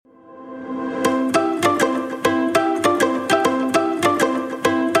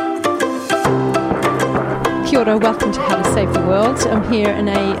Kia ora, welcome to How to Save the World. I'm here in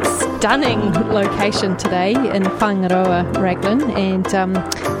a stunning location today in Whangaroa, Raglan, and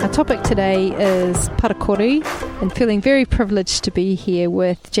our topic today is parakori, and feeling very privileged to be here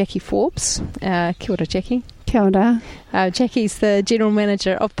with Jackie Forbes. Kia ora, Jackie. Kia ora. Jackie's the General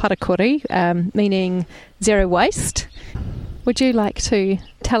Manager of parakori, meaning zero waste. Would you like to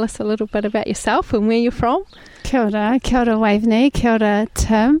tell us a little bit about yourself and where you're from? Kia ora Waveney, kia ora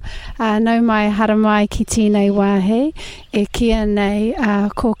Tim. Nau mai haramai ki tēnei wāhi, e kia nei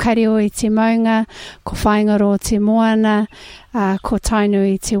ko Kaireo i te maunga, ko Whaingaro te moana, ko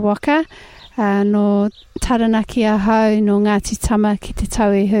Tainui te waka, no Taranaki a hau, no Ngāti Tama ki te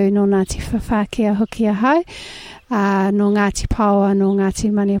tauihu, no Ngāti Whawhākea hoki a hau, no Ngāti Paoa, no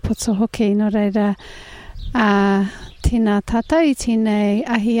Ngāti Maniapoto hoki, no reira tēnā tātou i tēnei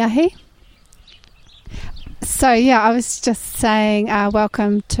ahi. So yeah, I was just saying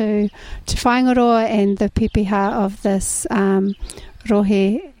welcome to Whaingaroa and the pepeha of this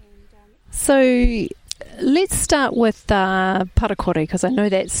rohe. So let's start with parakori, because I know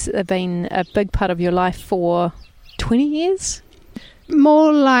that's been a big part of your life for 20 years?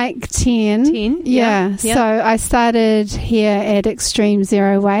 More like 10. 10? Yeah. So I started here at Extreme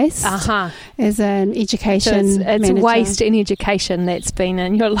Zero Waste as an education manager. It's waste and education that's been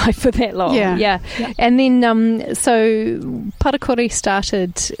in your life for that long. Yeah. And then, so parakori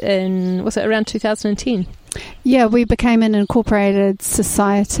started in, was it around 2010? Yeah, we became an incorporated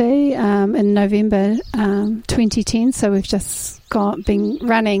society in November 2010, so we've just been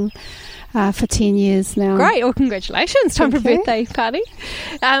running for 10 years now. Great. Well, congratulations. Time for a birthday party.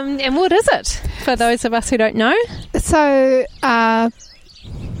 And what is it, for those of us who don't know? So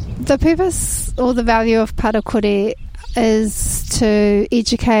the purpose or the value of parakori is to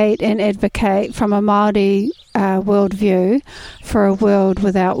educate and advocate from a Māori worldview for a world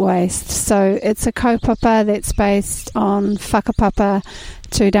without waste. So it's a kaupapa that's based on whakapapa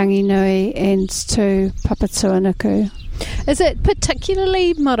to rangi nui and to papatuanuku. Is it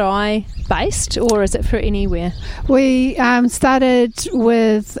particularly marae based, or is it for anywhere? We started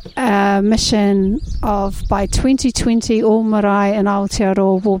with a mission of by 2020 all marae in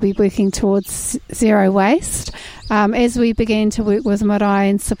Aotearoa will be working towards zero waste. As we began to work with marae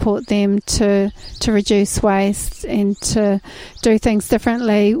and support them to reduce waste and to do things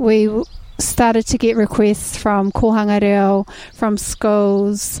differently, we started to get requests from kohanga reo, from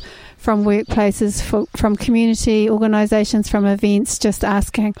schools, from workplaces, from community organisations, from events, just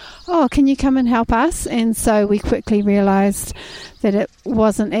asking, can you come and help us? And so we quickly realised that it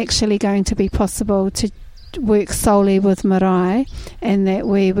wasn't actually going to be possible to work solely with marae, and that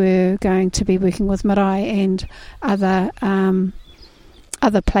we were going to be working with marae and other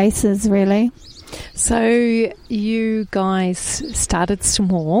places, really. So you guys started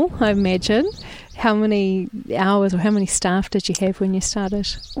small, I imagine. How many hours or how many staff did you have when you started?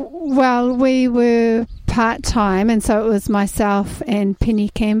 Well, we were part-time, and so it was myself and Penny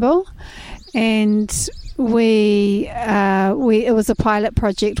Campbell, and it was a pilot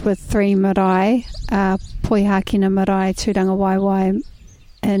project with 3 marae, Poihakina marae, Tūranga Waiwai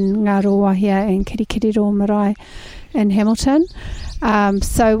in Ngaro Wahia and Kirikiriro marae in Hamilton.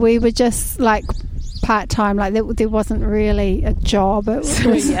 So we were just like part-time, like there wasn't really a job. It was,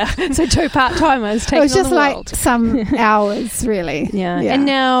 so 2 part-timers taking on the world. It was just like some hours, really. Yeah. And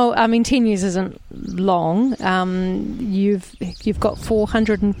now, 10 years isn't long. You've got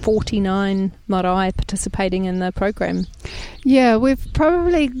 449 marae participating in the program. Yeah, we've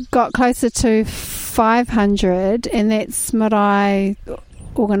probably got closer to 500, and that's marae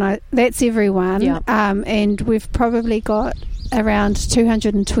that's everyone. Yeah. And we've probably got around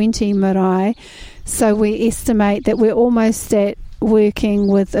 220 marae. So we estimate that we're almost at working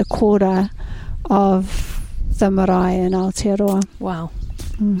with a quarter of the marae in Aotearoa. Wow.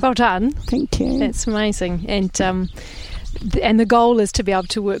 Well done. Thank you. That's amazing. And the goal is to be able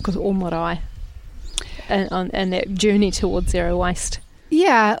to work with all marae and that journey towards zero waste.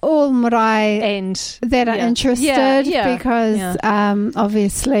 Yeah, all marae and that are interested, because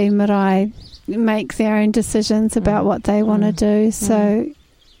obviously marae make their own decisions about what they want to do. So,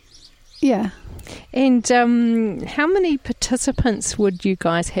 yeah. And how many participants would you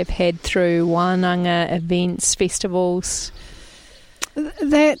guys have had through wānanga, events, festivals?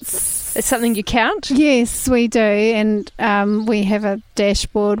 It's something you count? Yes, we do, and we have a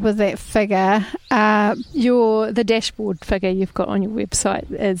dashboard with that figure. The dashboard figure you've got on your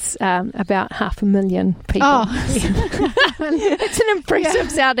website is about 500,000 people. Oh. It's an impressive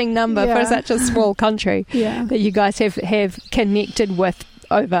sounding number for such a small country that you guys have connected with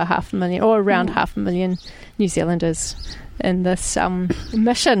over 500,000 or around 500,000 New Zealanders. in this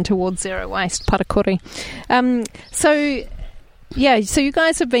mission towards zero waste, Parakore. So you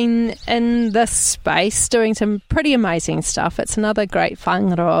guys have been in this space doing some pretty amazing stuff. It's another great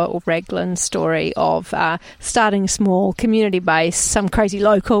Whangaroa or Raglan story of starting small, community-based, some crazy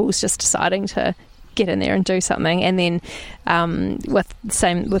locals just deciding to get in there and do something, and then with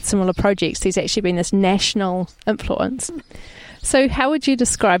similar projects, there's actually been this national influence. So how would you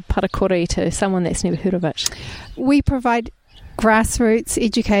describe Parakore to someone that's never heard of it? We provide grassroots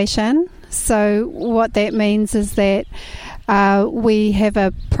education. So what that means is that we have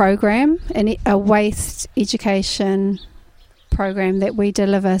a program, a waste education program that we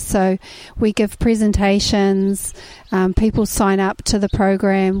deliver. So we give presentations, people sign up to the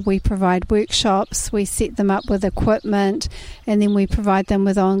program, we provide workshops, we set them up with equipment, and then we provide them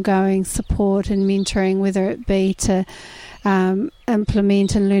with ongoing support and mentoring, whether it be to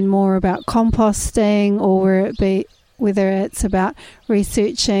implement and learn more about composting, or whether it's about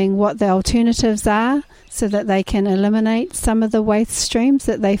researching what the alternatives are so that they can eliminate some of the waste streams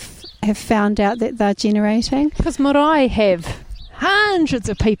that they have found out that they're generating. Because Marae have hundreds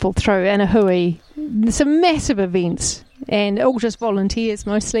of people through Anahui, some massive events, and all just volunteers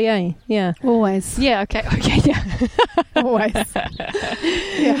mostly, eh? Yeah. Always. Yeah, okay, yeah. Always.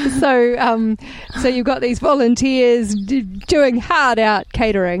 Yeah. So you've got these volunteers doing hard out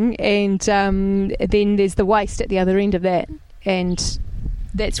catering, and then there's the waste at the other end of that, and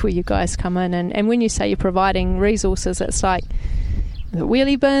that's where you guys come in. And when you say you're providing resources, it's like the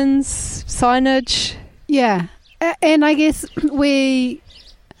wheelie bins, signage. Yeah, and I guess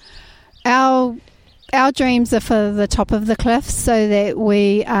our dreams are for the top of the cliff, so that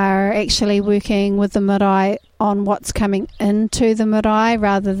we are actually working with the marae on what's coming into the marae,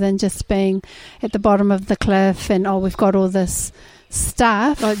 rather than just being at the bottom of the cliff and, we've got all this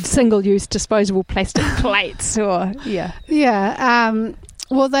stuff. Like single-use disposable plastic plates or... Yeah. Yeah.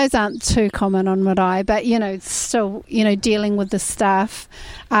 Well, those aren't too common on marae, but, still, dealing with the stuff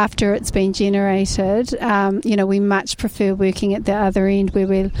after it's been generated. We much prefer working at the other end, where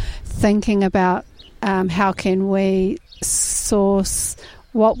we're thinking about how can we source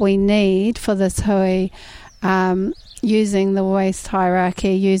what we need for this hui, using the waste hierarchy,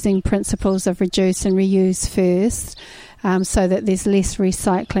 using principles of reduce and reuse first, so that there's less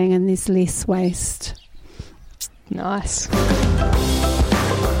recycling and there's less waste. Nice.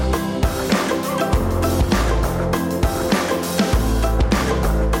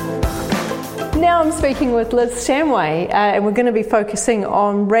 Now I'm speaking with Liz Stanway, and we're going to be focusing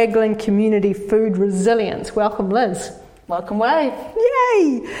on Raglan community food resilience. Welcome, Liz. Welcome, Wave.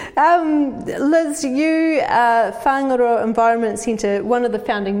 Yay! Liz, you are Whangaroa Environment Centre, one of the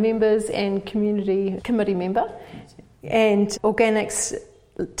founding members and community committee member, and organics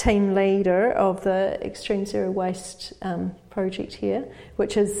team leader of the Extreme Zero Waste project here,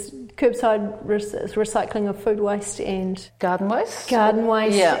 which is curbside recycling of food waste and garden waste, yeah,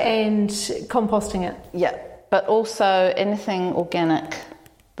 and composting it. Yeah, but also anything organic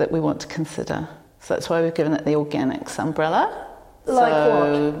that we want to consider. So that's why we've given it the organics umbrella. Like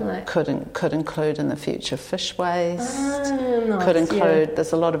so what? Like? Could include in the future fish waste. Nice, could include.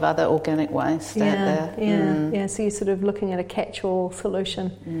 There's a lot of other organic waste out there. Yeah. So you're sort of looking at a catch-all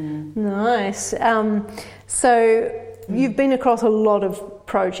solution. Nice. So you've been across a lot of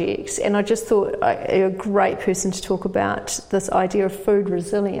projects, and I just thought you're a great person to talk about this idea of food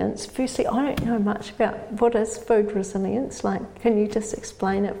resilience. Firstly, I don't know much about what is food resilience. Like, can you just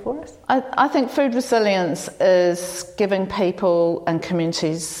explain it for us? I think food resilience is giving people and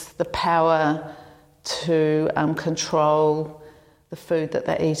communities the power to control the food that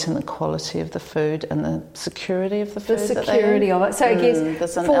they eat and the quality of the food and the security of the food. The security of it. So I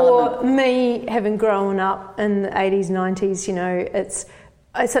guess for me, having grown up in the 80s, 90s,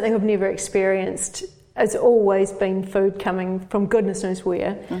 it's something I've never experienced. It's always been food coming from goodness knows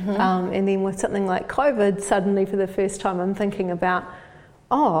where. And then with something like COVID, suddenly for the first time I'm thinking about,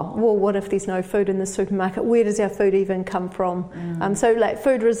 what if there's no food in the supermarket? Where does our food even come from? So like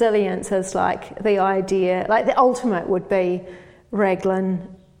food resilience is like the idea, like the ultimate would be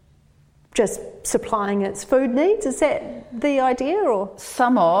Raglan just supplying its food needs. Is that the idea, or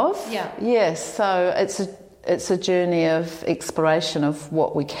some of? Yeah. Yes. So it's a journey of exploration of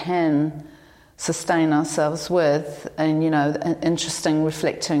what we can sustain ourselves with, and interesting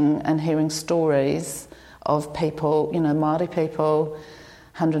reflecting and hearing stories of people, Māori people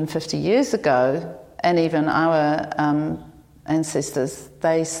 150 years ago, and even our ancestors.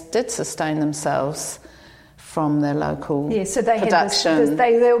 They did sustain themselves from their local so they production. Had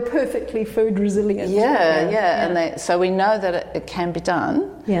they were perfectly food resilient. Yeah. And so we know that it can be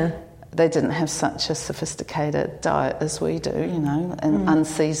done. Yeah. they didn't have such a sophisticated diet as we do, and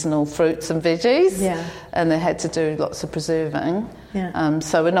unseasonal fruits and veggies. Yeah. And they had to do lots of preserving. Yeah.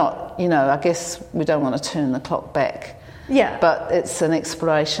 So we're not, I guess we don't want to turn the clock back. Yeah. But it's an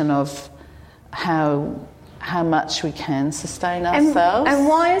exploration of how much we can sustain ourselves. And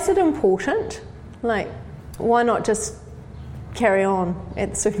why is it important? Like, why not just carry on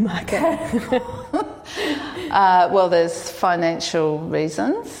at the supermarket? Well, there's financial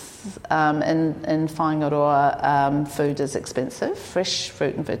reasons. In Whangaroa, food is expensive. Fresh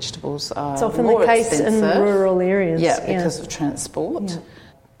fruit and vegetables are It's often more the case expensive. in rural areas. Yeah, because of transport. Yeah.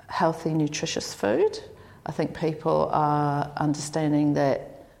 Healthy, nutritious food. I think people are understanding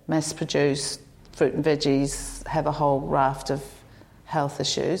that mass-produced fruit and veggies have a whole raft of health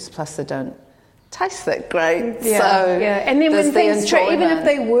issues, plus they don't taste that great. And then when things even if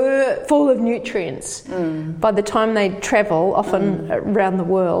they were full of nutrients, by the time they travel, often around the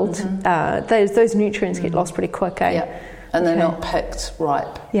world, those nutrients get lost pretty quick, eh? Yeah. And they're not picked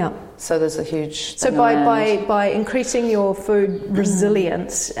ripe. Yeah. So there's a huge So thing by increasing your food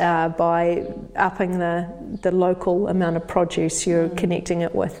resilience, by upping the local amount of produce, you're connecting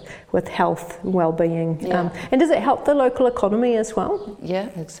it with health, well-being. Yeah. And does it help the local economy as well? Yeah,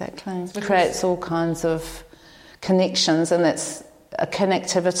 exactly. It creates all kinds of connections, and that's a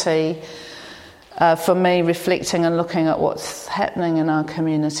connectivity. For me, reflecting and looking at what's happening in our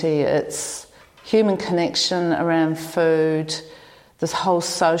community, it's human connection around food, this whole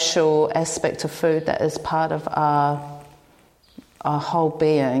social aspect of food that is part of our whole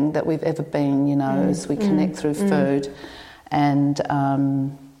being that we've ever been, as we connect through food and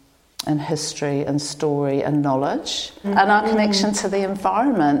history and story and knowledge and our connection to the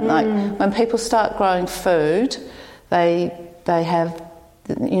environment. Like when people start growing food, they have,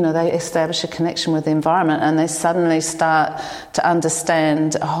 they establish a connection with the environment, and they suddenly start to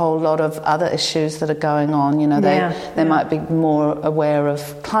understand a whole lot of other issues that are going on. They might be more aware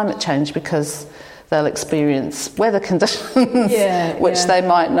of climate change because they'll experience weather conditions which they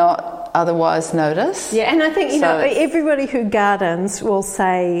might not otherwise notice. Yeah, and I think, everybody who gardens will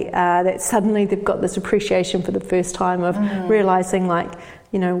say that suddenly they've got this appreciation for the first time of realising,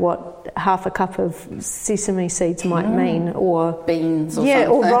 what half a cup of sesame seeds might mean, or beans or something.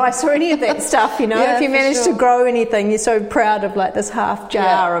 Or rice or any of that stuff, if you manage to grow anything, you're so proud of this half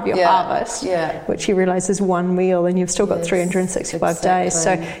jar of your harvest, which you realise is one meal, and you've still got 365 days.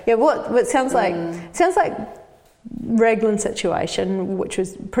 So what sounds like Raglan's situation, which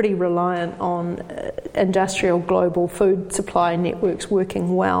was pretty reliant on industrial global food supply networks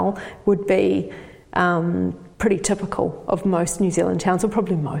working well, would be pretty typical of most New Zealand towns, or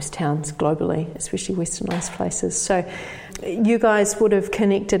probably most towns globally, especially westernised places. So you guys would have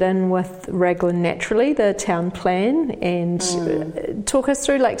connected in with Raglan naturally, the town plan, and talk us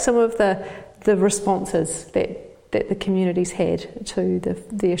through some of the responses that the community's had to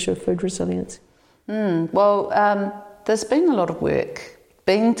the issue of food resilience. Well, there's been a lot of work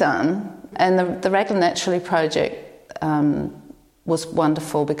being done, and the Raglan Naturally project was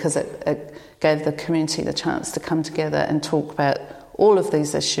wonderful because it gave the community the chance to come together and talk about all of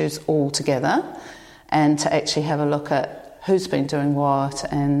these issues all together, and to actually have a look at who's been doing what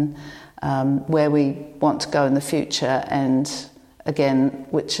and where we want to go in the future, and again,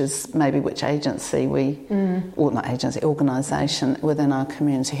 which agency or not agency, organisation within our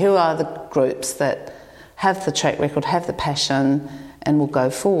community. Who are the groups that have the track record, have the passion, and will go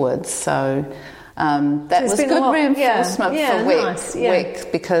forward? So that was good reinforcement for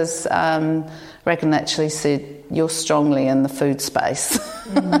WEC, because Raglan actually said, you're strongly in the food space.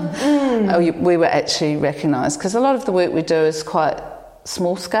 We were actually recognised, because a lot of the work we do is quite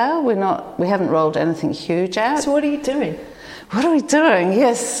small scale. We haven't rolled anything huge out. So what are you doing? What are we doing?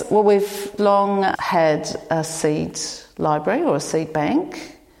 Yes, well, we've long had a seed library or a seed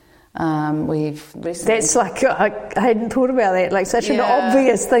bank. We've recently... That's I hadn't thought about that. Such an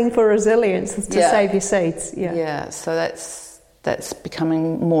obvious thing for resilience is to save your seeds. Yeah. So that's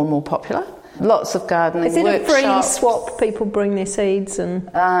becoming more and more popular. Lots of gardening workshops. Is it a free swap? People bring their seeds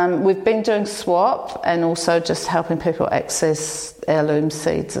and... we've been doing swap, and also just helping people access heirloom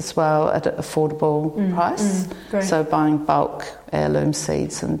seeds as well at an affordable price. So buying bulk heirloom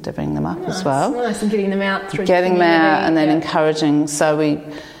seeds and divvying them up as well. Nice, and getting them out through getting them out, and then encouraging. So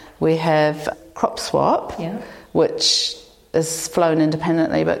we have Crop Swap, which is flown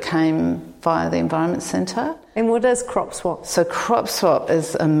independently but came via the Environment Centre. And what is Crop Swap? So Crop Swap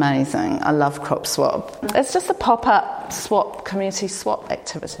is amazing. I love Crop Swap. It's just a pop-up community swap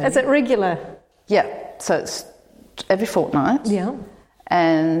activity. Is it regular? Yeah, so it's every fortnight. Yeah.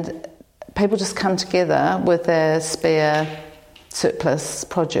 And people just come together with their spare surplus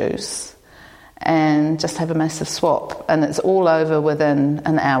produce and just have a massive swap, and it's all over within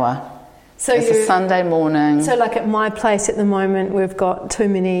an hour. So it's a Sunday morning. So like at my place at the moment, we've got too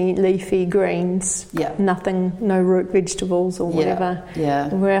many leafy greens, nothing, no root vegetables or whatever. Yeah.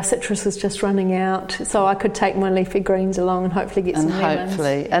 Where our citrus is just running out, so I could take my leafy greens along and hopefully get some lemons.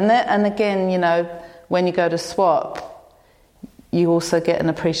 And again, you know, when you go to swap, you also get an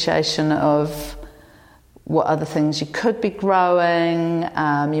appreciation of what other things you could be growing.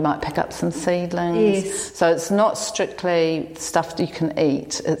 You might pick up some seedlings. Yes. So it's not strictly stuff that you can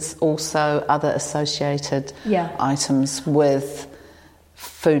eat, it's also other associated items with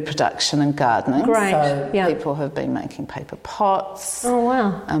food production and gardening. Great. So people have been making paper pots. Oh,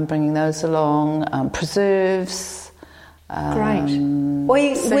 wow. And bringing those along, preserves. Great.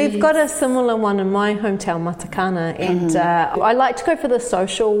 We've got a similar one in my hometown, Matakana, and I like to go for the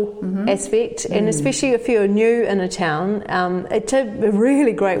social aspect, and especially if you're new in a town, it's a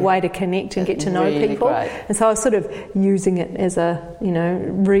really great way to connect and get to know people. Great. And so I was sort of using it as a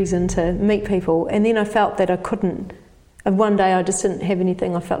reason to meet people, and then I felt that I couldn't. One day I just didn't have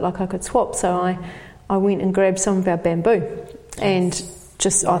anything I felt like I could swap, so I went and grabbed some of our bamboo, and I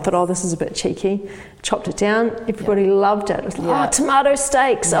thought, this is a bit cheeky. Chopped it down. Everybody loved it. It was like, tomato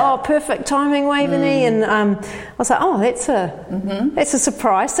steaks. Perfect timing, Waveney. And I was like, that's a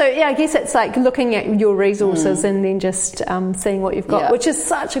surprise. So I guess it's like looking at your resources and then just seeing what you've got, which is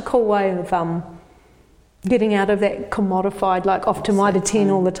such a cool way of getting out of that commodified, like off to Mitre 10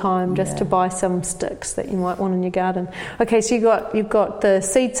 all the time, just to buy some sticks that you might want in your garden. Okay, so you've got the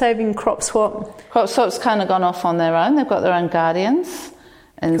seed saving crop swap. Crop swap's kind of gone off on their own. They've got their own guardians.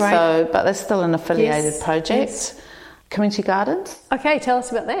 And but they're still an affiliated project. Yes. Community gardens. Okay, tell us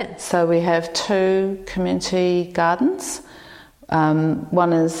about that. So we have 2 community gardens.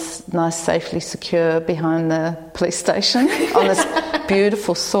 One is nice, safely secure behind the police station on this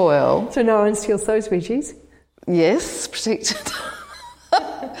beautiful soil. So no one steals those veggies? Yes, protected.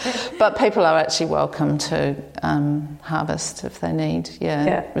 But people are actually welcome to harvest if they need,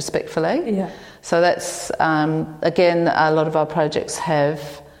 respectfully. Yeah. So that's, again, a lot of our projects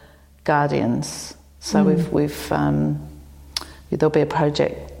have guardians. So we've there'll be a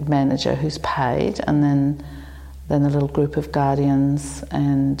project manager who's paid, and then a little group of guardians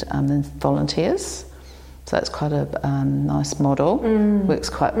and then volunteers. So that's quite a nice model, works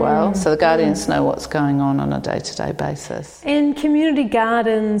quite well. So the guardians know what's going on a day-to-day basis. And community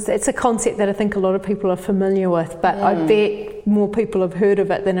gardens, it's a concept that I think a lot of people are familiar with, but I bet more people have heard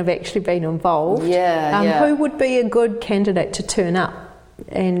of it than have actually been involved. Who would be a good candidate to turn up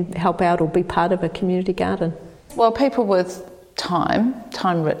and help out or be part of a community garden? Well, people with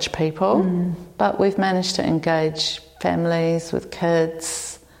time-rich people, but we've managed to engage families with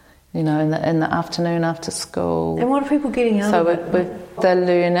kids, in the afternoon after school. And what are people getting out of it? They're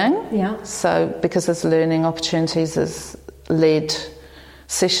learning. Yeah. So because there's learning opportunities, there's led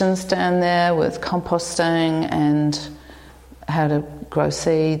sessions down there with composting and how to grow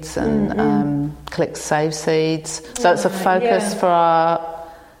seeds and collect save seeds. So it's a focus for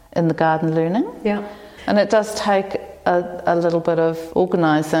in the garden learning. Yeah. And it does take a little bit of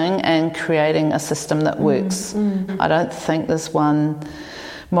organising and creating a system that works. I don't think there's one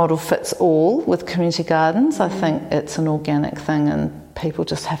model fits all with community gardens. I think it's an organic thing, and people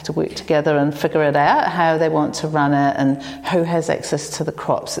just have to work together and figure it out how they want to run it and who has access to the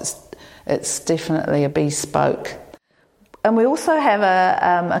crops. It's definitely a bespoke. And we also have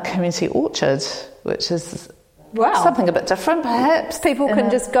a community orchard, which is something a bit different, perhaps. People can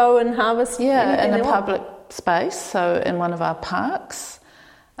just go and harvest. Yeah, in a public space, so in one of our parks.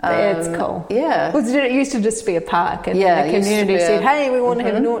 That's cool. Yeah. Well, it used to just be a park, and the community said, hey, we want to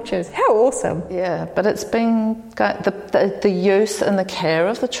have an orchard. How awesome. Yeah, but it's been, the use and the care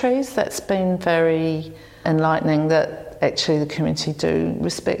of the trees, that's been very enlightening, that actually the community do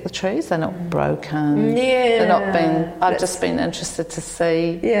respect the trees. They're not broken. Yeah. They're not being, I've just been interested to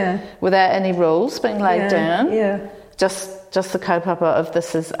see, without any rules being laid down, just the kaupapa of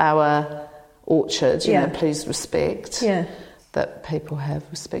this is our orchard, please respect. Yeah. That people have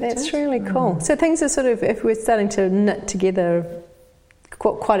respected. That's really cool. So things are sort of, if we're starting to knit together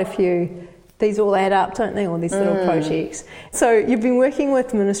quite a few, these all add up, don't they, all these little projects. So you've been working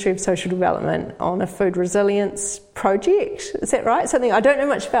with the Ministry of Social Development on a food resilience project, is that right? Something, I don't know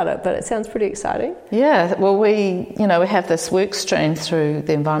much about it, but it sounds pretty exciting. Yeah, well we have this work stream through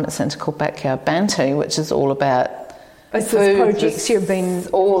the Environment Centre called Backyard Bantu, which is all about food, projects you've been...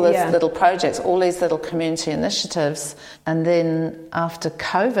 All these little projects, all these little community initiatives. And then after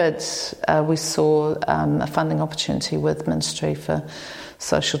COVID, we saw a funding opportunity with Ministry for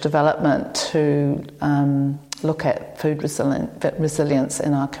Social Development to look at food resilience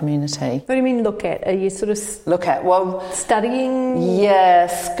in our community. What do you mean look at? Are you sort of studying? Yeah,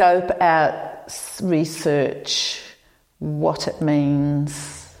 scope out, research what it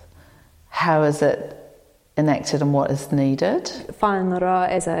means, how is it enacted and what is needed. Whāngaroa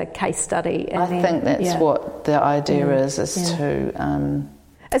as a case study. I think that's what the idea is to...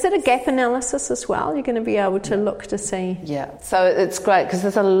 Is it a gap analysis as well? You're going to be able to look to see. Yeah, so it's great because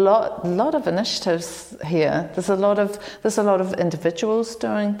there's a lot of initiatives here. There's a lot of individuals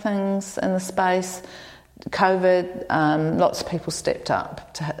doing things in the space. COVID, lots of people stepped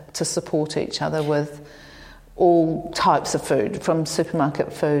up to support each other with all types of food, from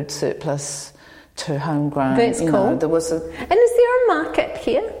supermarket food surplus to homegrown. That's cool. And is there a market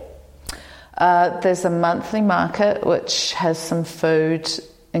here? There's a monthly market which has some food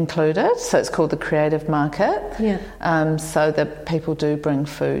included, so it's called the Creative Market. Yeah. So that people do bring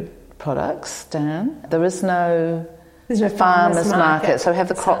food products down. There's no farmers market. So we have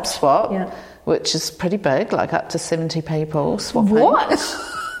the crop swap, which is pretty big, like up to 70 people swapping. What?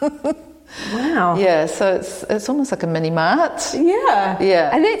 Wow. Yeah, so it's almost like a mini mart. Yeah.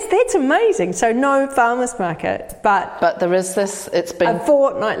 And that's amazing. So no farmers market, but there is this. It's been a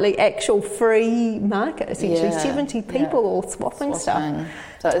fortnightly actual free market. Essentially, 70 people all swapping stuff.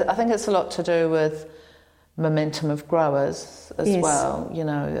 So I think it's a lot to do with momentum of growers as well. You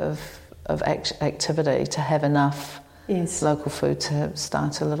know, of activity to have enough local food to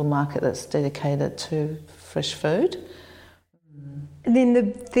start a little market that's dedicated to fresh food. And then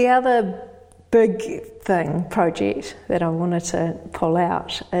the other big project that I wanted to pull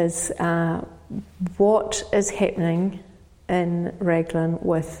out is what is happening in Raglan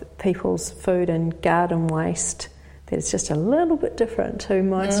with people's food and garden waste that's just a little bit different to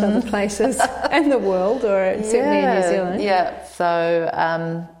most other places in the world, or certainly in New Zealand. Yeah,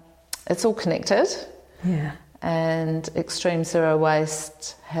 so it's all connected. Yeah. And Extreme Zero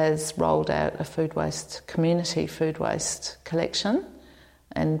Waste has rolled out a community food waste collection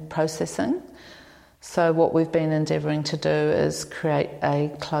and processing. So what we've been endeavouring to do is create a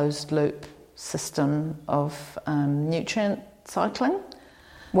closed loop system of nutrient cycling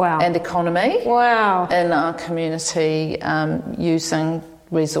and economy in our community, using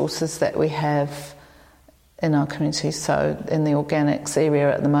resources that we have in our community. So in the organics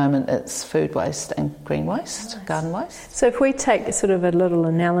area at the moment, it's food waste and green waste, garden waste. So if we take sort of a little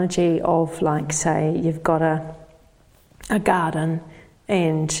analogy of, like, say you've got a garden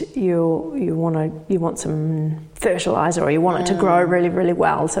and you want some fertiliser, or you want it to grow really, really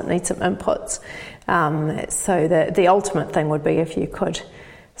well, so it needs some inputs. So the ultimate thing would be if you could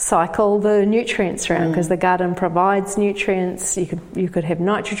cycle the nutrients around, because the garden provides nutrients. You could have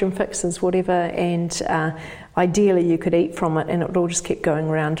nitrogen fixes, whatever, and ideally you could eat from it and it would all just keep going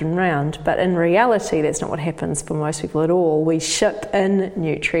round and round. But in reality, that's not what happens for most people at all. We ship in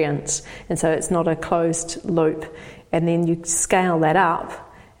nutrients, and so it's not a closed loop. And then you scale that up,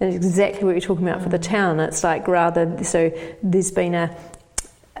 and it's exactly what you're talking about for the town. It's like so there's been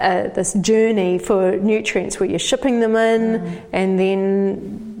this journey for nutrients where you're shipping them in and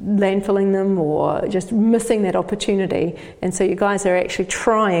then landfilling them, or just missing that opportunity. And so you guys are actually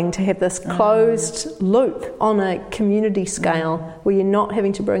trying to have this closed loop on a community scale where you're not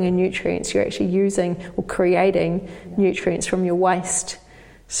having to bring in nutrients, you're actually using or creating nutrients from your waste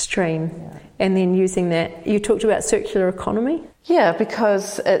stream, and then using that. You talked about circular economy. Yeah,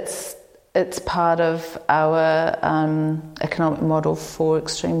 because it's part of our economic model for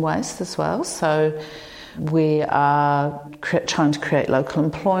extreme waste as well. So we are trying to create local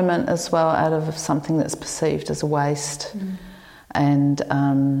employment as well out of something that's perceived as a waste, and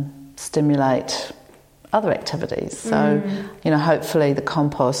stimulate other activities. So, hopefully the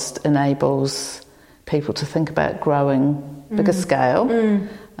compost enables people to think about growing bigger scale.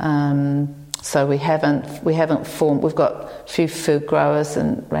 So we haven't formed. We've got a few food growers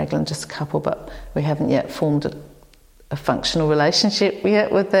in Raglan, just a couple, but we haven't yet formed a functional relationship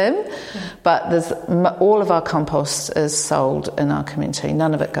yet with them. But all of our compost is sold in our community.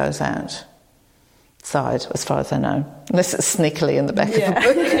 None of it goes outside, as far as I know, unless it's sneakily in the back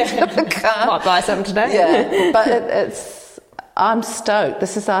of the car. Might buy something today. Yeah, but I'm stoked.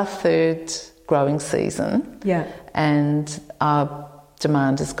 This is our third growing season. Yeah, and our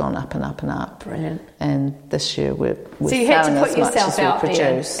demand has gone up and up and up. Brilliant. And this year we're so you had to put yourself out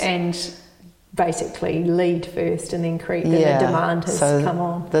produce. There and basically lead first, and then create the demand has come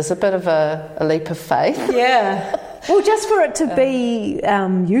on. There's a bit of a leap of faith. Yeah. Well, just for it to be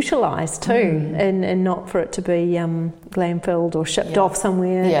utilised too, and not for it to be landfilled or shipped off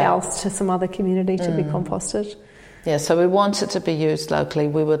somewhere else to some other community to be composted. Yeah, so we want it to be used locally.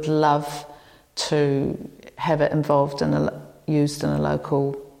 We would love to have it used in a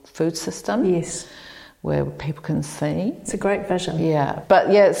local food system. Yes. Where people can see. It's a great vision. Yeah, but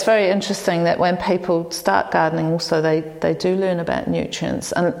it's very interesting that when people start gardening also they do learn about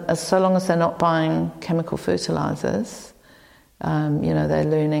nutrients, and so long as they're not buying chemical fertilisers, they're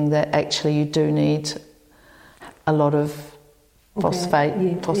learning that actually you do need a lot of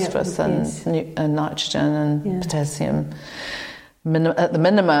phosphorus and nitrogen and potassium at the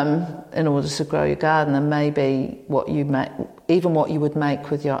minimum in order to grow your garden, and maybe what you would make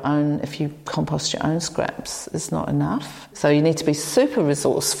with your own, if you compost your own scraps, is not enough. So you need to be super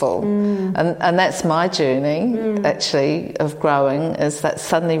resourceful. And that's my journey, actually, of growing, is that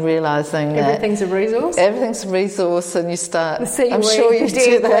suddenly realising everything's a resource. Everything's a resource, and you start... I'm sure you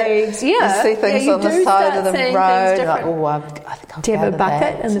do that. Weeds. Yeah. You see things on the side of the road, like, I think I'll do you have a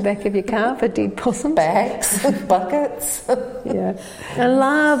bucket in the back of your car for dead possums? Bags, buckets. Yeah. I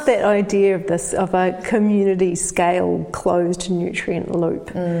love that idea of a community scale closed nutrient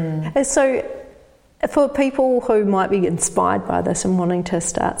loop. And so for people who might be inspired by this and wanting to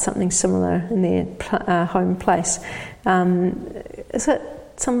start something similar in their home place, is it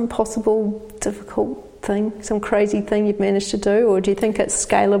some possible difficult thing, some crazy thing you've managed to do, or do you think it's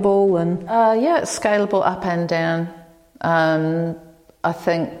scalable? And it's scalable up and down. I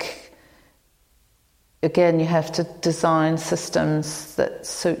think, again, you have to design systems that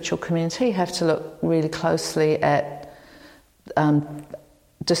suit your community. You have to look really closely at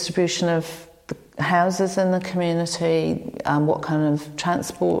distribution of the houses in the community, what kind of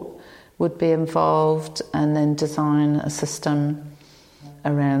transport would be involved, and then design a system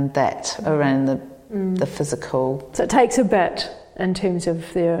around that, around the physical. So it takes a bit in terms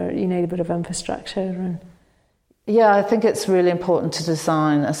of you need a bit of infrastructure. Yeah, I think it's really important to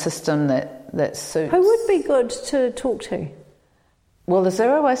design a system that suits. Who would be good to talk to? Well, the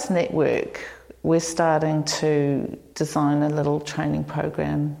Zero Waste Network, we're starting to design a little training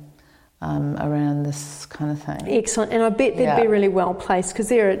program around this kind of thing. Excellent, and I bet they'd be really well placed, because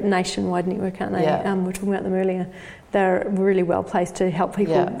they're a nationwide network, aren't they? Yeah. We were talking about them earlier. They're really well placed to help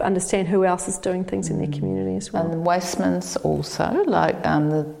people understand who else is doing things in their community as well. And Wasteman's also,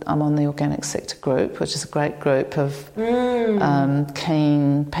 I'm on the Organic Sector Group, which is a great group of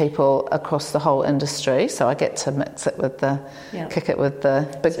keen people across the whole industry. So I get to kick it with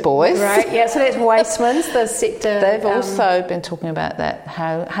the big boys. Right, yeah, so that's Wasteman's, the sector. They've also been talking about that.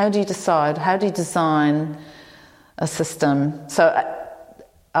 How do you decide, how do you design a system? So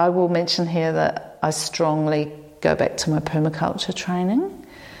I will mention here that I strongly go back to my permaculture training.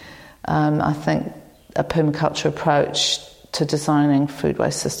 I think a permaculture approach to designing food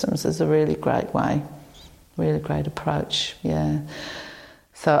waste systems is a really great approach. Yeah.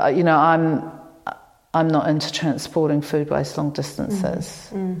 So I'm not into transporting food waste long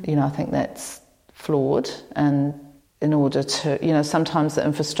distances. I think that's flawed, and in order to, sometimes the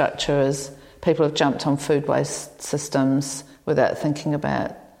infrastructure is people have jumped on food waste systems without thinking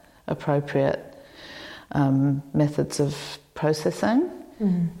about appropriate methods of processing.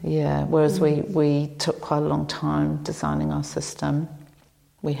 Yeah, whereas we took quite a long time designing our system.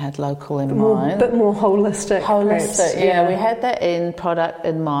 We had local in mind. A bit more holistic. Perhaps, yeah. We had that end product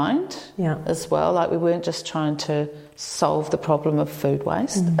in mind as well. Like, we weren't just trying to solve the problem of food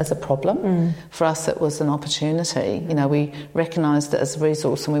waste as a problem. For us, it was an opportunity. We recognised it as a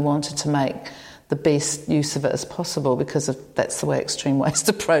resource, and we wanted to make the best use of it as possible, because that's the way extreme waste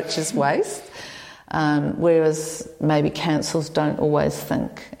approaches waste. Whereas maybe councils don't always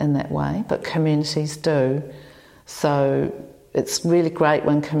think in that way, but communities do. So it's really great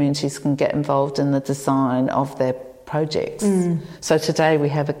when communities can get involved in the design of their projects. So today we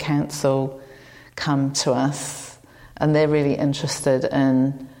have a council come to us, and they're really interested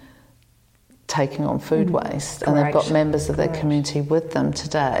in taking on food waste, and they've got members of their community with them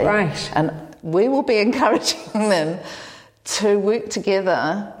today. Right. And we will be encouraging them to work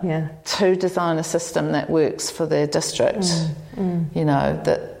together to design a system that works for their district.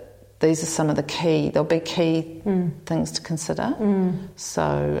 That these are some of the there'll be key things to consider.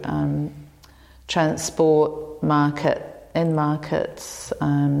 So transport, markets,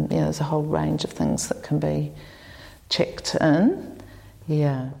 there's a whole range of things that can be checked in.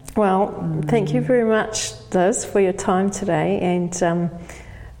 Yeah. Well, thank you very much, Liz, for your time today, and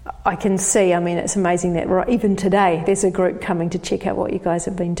I can see, it's amazing that even today there's a group coming to check out what you guys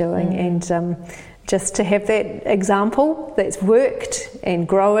have been doing, and just to have that example that's worked and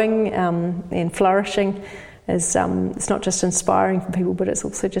growing and flourishing is it's not just inspiring for people, but it's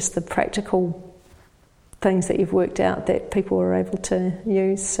also just the practical things that you've worked out that people are able to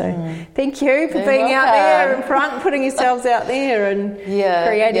use. So thank you for being out there in front, putting yourselves out there and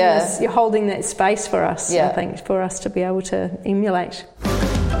creating this. You're holding that space for us, I think, for us to be able to emulate.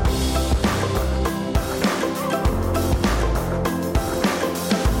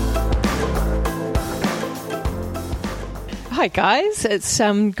 Hi guys, it's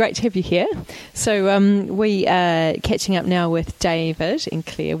great to have you here. So we are catching up now with David and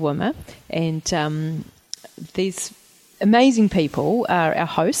Claire Wimmer, and these amazing people are our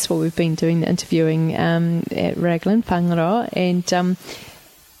hosts. Well, we've been doing the interviewing at Raglan, Whangaroa, and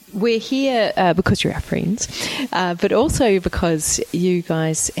we're here because you're our friends, but also because you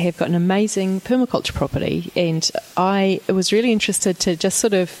guys have got an amazing permaculture property, and I was really interested to just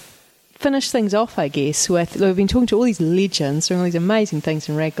sort of finish things off, I guess, with we've been talking to all these legends doing all these amazing things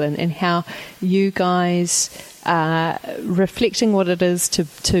in Raglan, and how you guys are reflecting what it is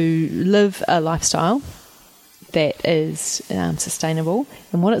to live a lifestyle that is sustainable,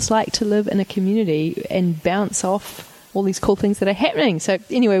 and what it's like to live in a community and bounce off all these cool things that are happening. So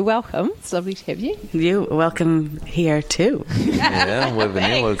anyway, welcome. It's lovely to have you. You welcome here too. Yeah,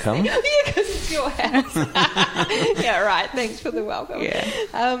 welcome. Yeah, because it's your house. Yeah, right. Thanks for the welcome.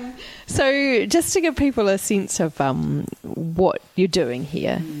 Yeah. So just to give people a sense of what you're doing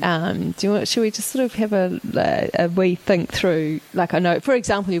here, should we just sort of have a wee think through? Like, I know, for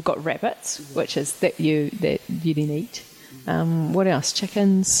example, you've got rabbits, which is that you didn't eat. What else?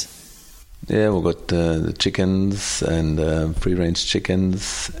 Chickens. Yeah, we've got the chickens and free-range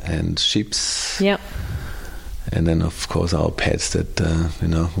chickens and sheeps. Yep. And then, of course, our pets that,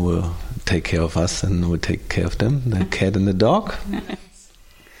 will take care of us and we'll take care of them, the cat and the dog.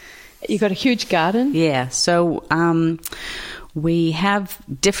 You got a huge garden? Yeah, so we have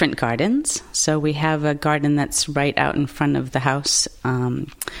different gardens. So we have a garden that's right out in front of the house,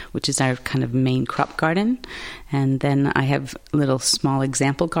 which is our kind of main crop garden. And then I have little small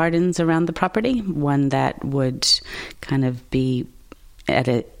example gardens around the property. One that would kind of be at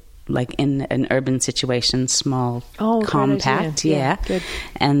a like in an urban situation, small, compact, good.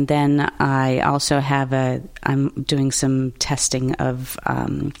 And then I also have I'm doing some testing of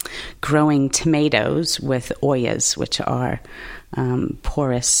growing tomatoes with oyas, which are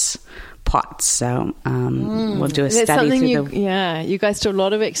porous pots. So we'll do a study through you guys do a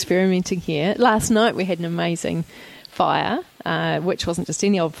lot of experimenting here. Last night we had an amazing fire, which wasn't just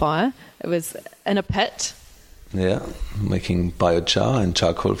any old fire. It was in a pit. Yeah, making biochar and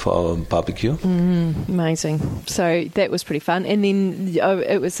charcoal for our barbecue. Amazing. So that was pretty fun. And then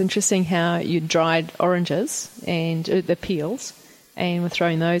it was interesting how you dried oranges and the peels and were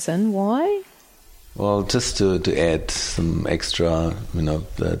throwing those in. Why? Well, just to add some extra,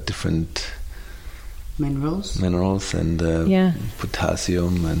 the different minerals and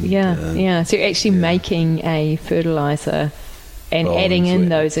potassium. And So you're actually making a fertilizer and adding in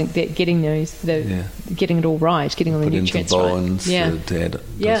those and getting getting it all right, getting all the nutrients right. Bones, to add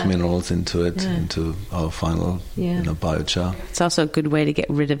those minerals into it, into our final biochar. It's also a good way to get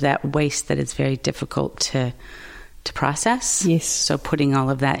rid of that waste that is very difficult to process. Yes. So putting all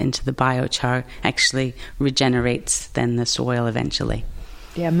of that into the biochar actually regenerates then the soil eventually.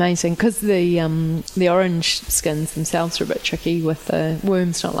 Yeah, amazing. Because the orange skins themselves are a bit tricky with the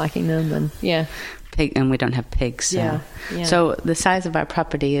worms not liking them, and and we don't have pigs. So the size of our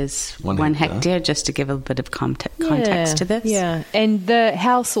property is 1 hectare, just to give a bit of context to this. Yeah, and the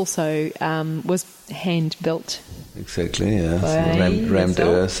house also was hand built. Exactly, yeah. So rammed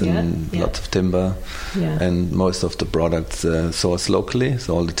earth and lots of timber. Yeah. And most of the products sourced locally.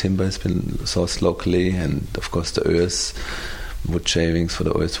 So all the timber has been sourced locally, and of course the earth, wood shavings for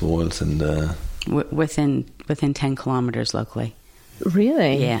the earth walls, and within 10 kilometers locally.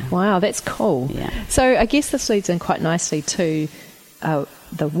 Really? Yeah. Wow, that's cool. Yeah. So I guess this leads in quite nicely to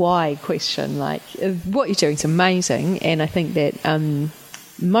the why question. Like, what you're doing is amazing, and I think that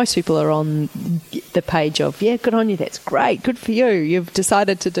most people are on the page of, good on you, that's great, good for you. You've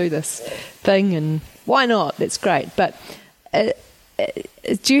decided to do this thing, and why not? That's great. But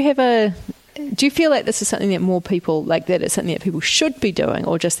do you feel like this is something that more people, like that it's something that people should be doing,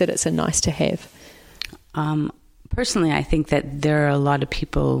 or just that it's a nice to have? Personally, I think that there are a lot of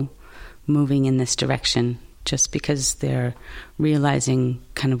people moving in this direction just because they're realizing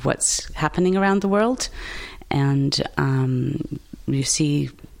kind of what's happening around the world. And you see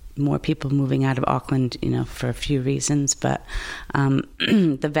more people moving out of Auckland, for a few reasons. But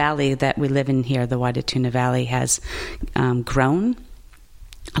the valley that we live in here, the Waitatuna Valley, has grown.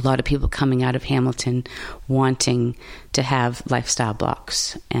 a lot of people coming out of Hamilton wanting to have lifestyle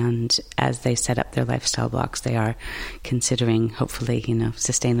blocks, and as they set up their lifestyle blocks, they are considering, hopefully,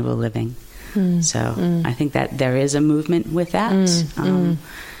 sustainable living. So I think that there is a movement with that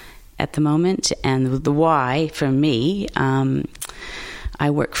at the moment. And the why for me, I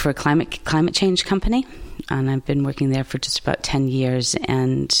work for a climate change company, and I've been working there for just about 10 years.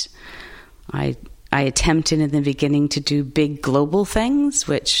 And I attempted in the beginning to do big global things,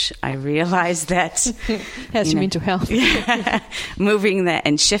 which I realized that has mental health, moving that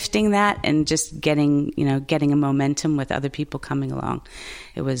and shifting that, and just getting a momentum with other people coming along,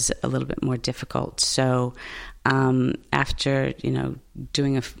 it was a little bit more difficult. So after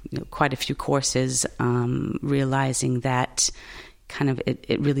doing quite a few courses, realizing that kind of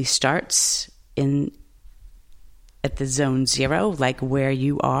it really starts at the zone zero, like where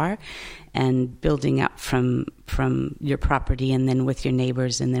you are, and building up from your property, and then with your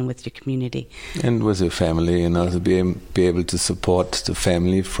neighbors, and then with your community, and with your family. To be able to support the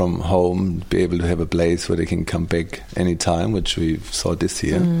family from home, be able to have a place where they can come back anytime, which we saw this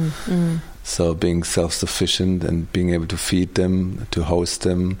year. So being self-sufficient and being able to feed them, to host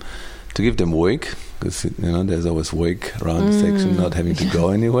them, to give them work, because there's always work around the section, not having to go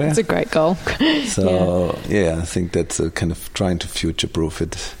anywhere. It's a great goal. So I think that's a kind of trying to future-proof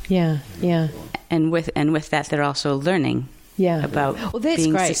it. Yeah. And with that, they're also learning. Yeah. About that's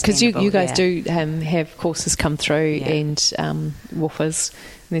being great, because you guys do have courses come through and woofers.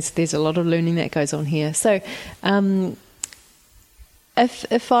 There's a lot of learning that goes on here. So,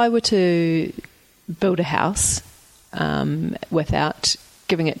 if I were to build a house without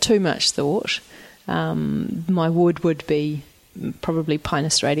giving it too much thought, my wood would be probably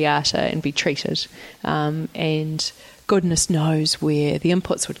Pinus radiata and be treated, and goodness knows where the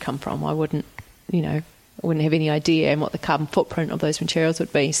inputs would come from. I wouldn't have any idea what the carbon footprint of those materials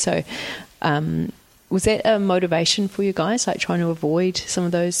would be. So was that a motivation for you guys, like trying to avoid some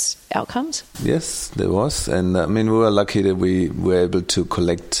of those outcomes? Yes, there was. And we were lucky that we were able to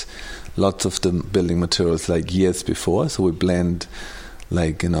collect lots of the building materials like years before. So we planned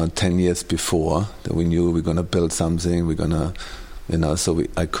 10 years before, that we knew we're going to build something, we're going to,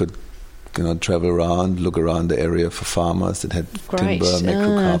 I could, travel around, look around the area for farmers that had timber,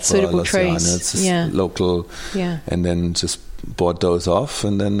 macrocarpa, lasiana, local, and then just bought those off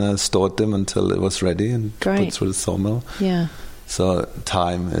and then stored them until it was ready and put through the sawmill. Yeah. So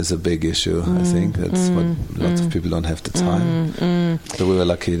time is a big issue, I think. That's what lots of people don't have the time. So we were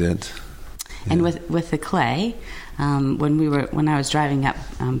lucky that... And with the clay... when I was driving up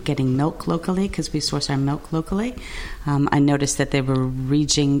getting milk locally, because we source our milk locally, I noticed that they were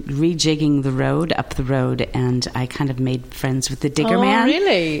rejigging the road up the road, and I kind of made friends with the digger man. Oh,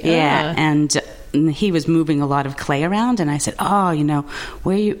 really? Yeah, and he was moving a lot of clay around, and I said,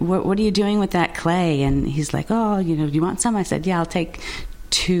 what are you doing with that clay? And he's like, do you want some? I said, yeah, I'll take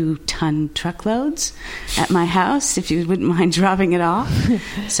 2-ton truckloads at my house if you wouldn't mind dropping it off.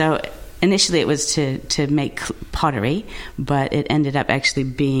 So initially it was to make pottery, but it ended up actually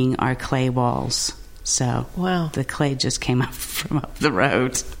being our clay walls. So the clay just came up from up the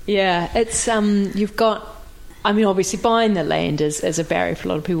road. Yeah, it's you've got... obviously buying the land is a barrier for a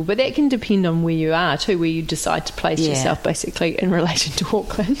lot of people, but that can depend on where you are too, where you decide to place yourself basically in relation to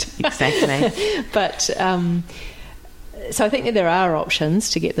Auckland. Exactly. But so I think that there are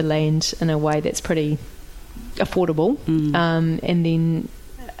options to get the land in a way that's pretty affordable, and then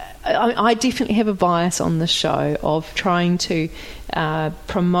I definitely have a bias on this show of trying to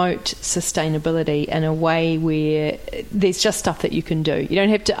promote sustainability in a way where there's just stuff that you can do. You don't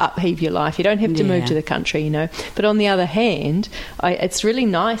have to upheave your life. You don't have to move to the country, But on the other hand, it's really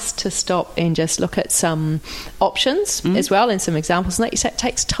nice to stop and just look at some options as well and some examples. And like you say, it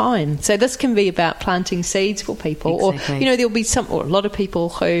takes time. So this can be about planting seeds for people. Exactly. Or, there'll be a lot of people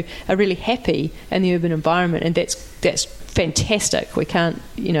who are really happy in the urban environment, and that's fantastic. We can't,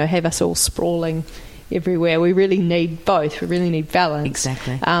 have us all sprawling everywhere. We really need both. We really need balance.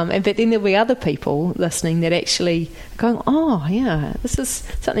 Exactly. But then there'll be other people listening that actually are going, this is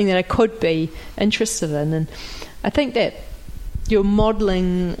something that I could be interested in. And I think that you're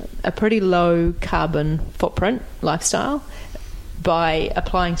modelling a pretty low carbon footprint lifestyle by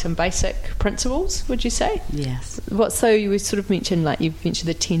applying some basic principles, would you say? Yes. So you sort of mentioned, you've mentioned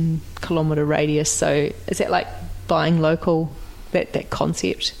the 10-kilometre radius. So is that like buying local, that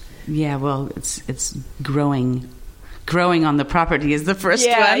concept? Yeah, well, it's growing growing on the property is the first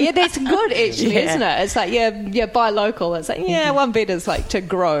one. Yeah, that's good actually, isn't it? It's like, buy local. It's like, one bet is like to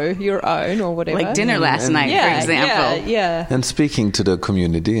grow your own or whatever. Like dinner last night, for example. Yeah. And speaking to the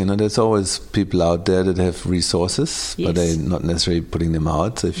community, there's always people out there that have resources, but they're not necessarily putting them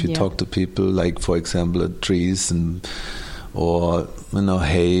out. So if you talk to people, like, for example, trees or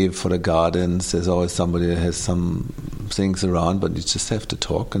hay for the gardens, there's always somebody that has some things around, but you just have to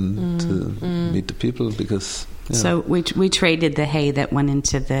talk and to meet the people because... So we traded the hay that went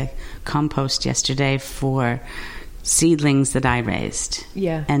into the compost yesterday for seedlings that I raised.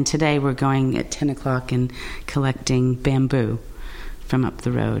 Yeah. And today we're going at 10 o'clock and collecting bamboo from up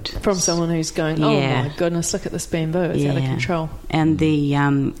the road. From someone who's going, oh my goodness, look at this bamboo, it's out of control. And the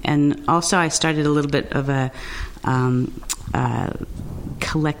and also I started a little bit of a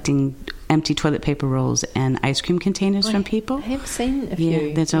collecting empty toilet paper rolls and ice cream containers from people. I have seen a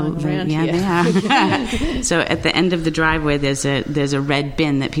few around here. They are. So at the end of the driveway, there's a red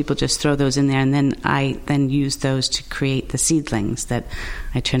bin that people just throw those in there, and then I use those to create the seedlings that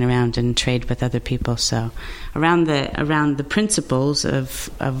I turn around and trade with other people. So around the principles of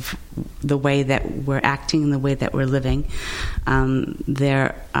the way that we're acting and the way that we're living,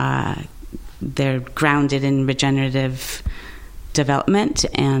 they're grounded in regenerative development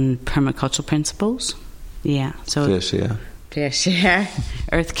and permacultural principles. So fair share,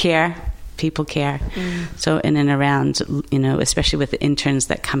 earth care, people care. So in and around, especially with the interns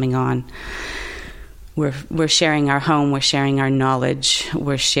that coming on, we're sharing our home, we're sharing our knowledge,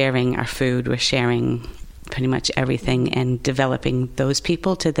 we're sharing our food, we're sharing pretty much everything, and developing those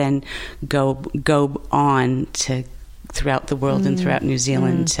people to then go on to throughout the world and throughout New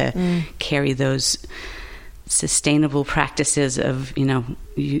Zealand to carry those sustainable practices of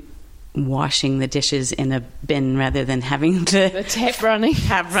washing the dishes in a bin rather than having the tap running.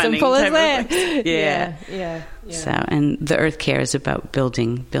 Simple as that. Yeah. So, and the earth care is about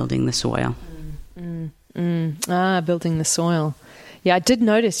building the soil. Building the soil. Yeah, I did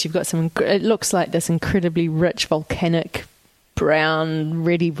notice you've got it looks like this incredibly rich volcanic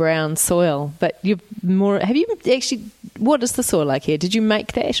reddy brown soil. But what is the soil like here? Did you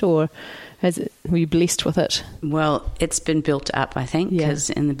make that, or were you blessed with it? Well, it's been built up, I think,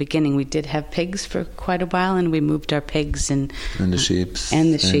 because in the beginning we did have pigs for quite a while, and we moved our pigs and the sheep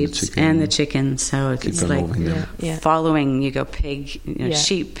and the chickens. So it's like following. You go pig,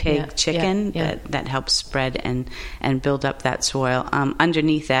 sheep, pig, chicken. That helps spread and build up that soil.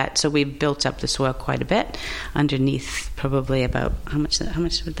 Underneath that, so we built up the soil quite a bit. Underneath, probably about how much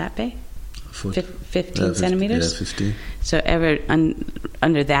would that be? 15 centimeters. 50. So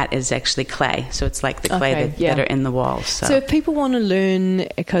under that is actually clay. So it's like the clay that are in the walls. So if people want to learn,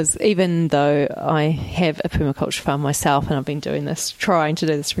 because even though I have a permaculture farm myself and I've been trying to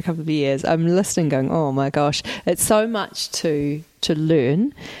do this for a couple of years, I'm listening going, oh my gosh, it's so much to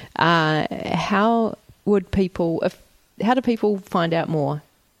learn. How do people find out more?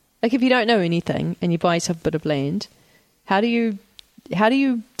 Like if you don't know anything and you buy yourself a bit of land, how do you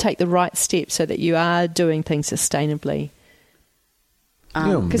take the right steps so that you are doing things sustainably?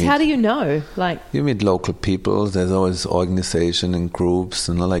 Because how do you know? You meet local people. There's always organization and groups,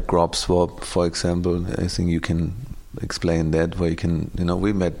 like Crop Swap, for example. I think you can explain that, where you can,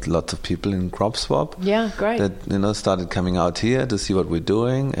 we met lots of people in Crop Swap. Yeah, great. That, started coming out here to see what we're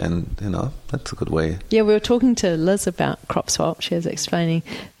doing, and, that's a good way. Yeah, we were talking to Liz about Crop Swap. She was explaining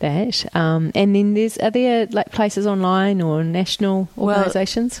that. And then are there places online or national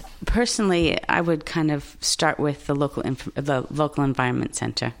organisations? Well, personally, I would kind of start with the local environment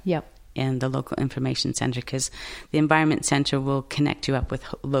centre. Yep. And the local information centre, because the environment centre will connect you up with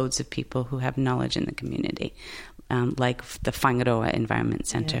loads of people who have knowledge in the community. Like the Whangaroa Environment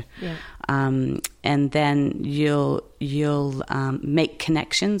Centre. Yeah. And then you'll make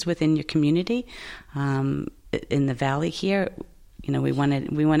connections within your community. In the valley here, we want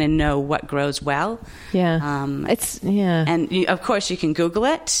to know what grows well. Yeah. And of course you can Google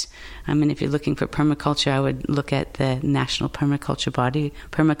it. I mean, if you're looking for permaculture, I would look at the national permaculture body,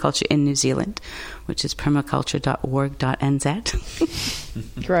 Permaculture in New Zealand, which is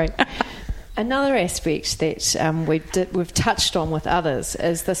permaculture.org.nz. Great. Another aspect that we've touched on with others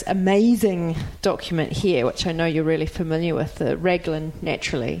is this amazing document here, which I know you're really familiar with, the Raglan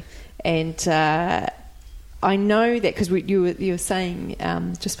Naturally. And I know that because you were saying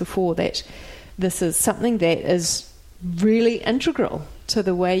just before that this is something that is really integral to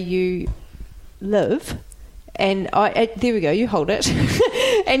the way you live. And there we go, you hold it.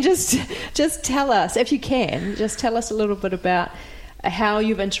 And just tell us, if you can, just tell us a little bit about how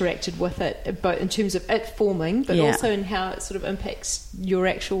you've interacted with it, both in terms of it forming, but also in how it sort of impacts your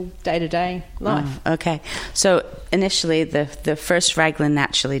actual day-to-day life. Okay. So initially, the first Raglan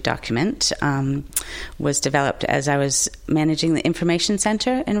Naturally document was developed as I was managing the information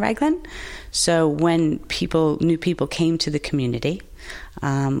centre in Raglan. So when new people came to the community,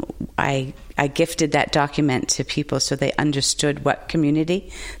 I gifted that document to people so they understood what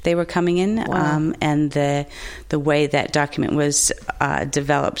community they were coming in. Wow. And the way that document was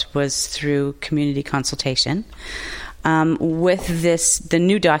developed was through community consultation. With the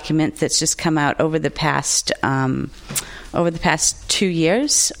new document that's just come out over the past 2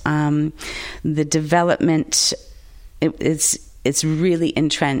 years, the development it's really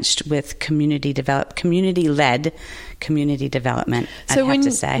entrenched with community-led community development. So when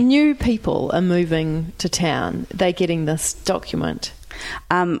new people are moving to town, they're getting this document.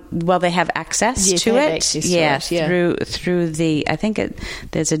 Well, they have access to it. Through the. I think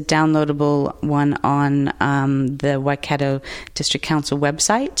there's a downloadable one on the Waikato District Council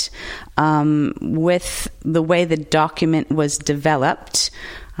website. With the way the document was developed,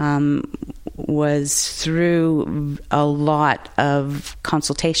 was through a lot of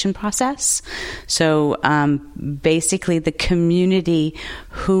consultation process. So basically, the community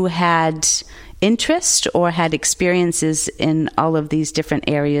who had interest or had experiences in all of these different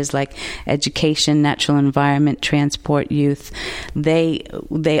areas like education, natural environment, transport, youth, they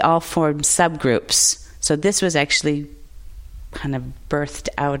all formed subgroups. So this was actually kind of birthed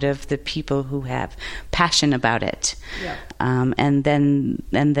out of the people who have passion about it. Yeah. And then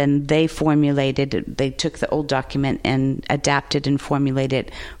they took the old document and adapted and formulated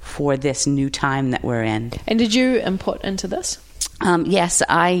it for this new time that we're in. And did you input into this? Yes,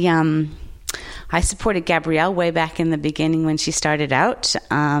 I supported Gabrielle way back in the beginning when she started out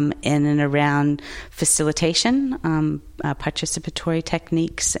in and around facilitation, participatory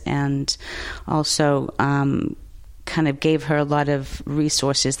techniques, and also kind of gave her a lot of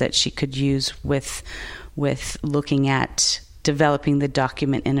resources that she could use with looking at developing the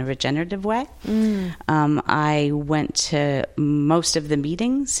document in a regenerative way. I went to most of the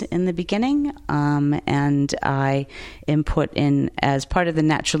meetings in the beginning, and I input in as part of the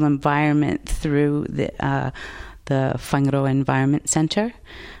natural environment through the Whangaroa Environment Centre.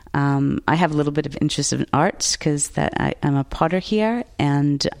 I have a little bit of interest in arts because I'm a potter here,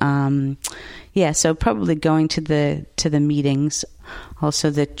 and so probably going to the meetings. Also,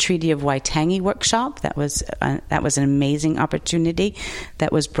 the Treaty of Waitangi workshop that was an amazing opportunity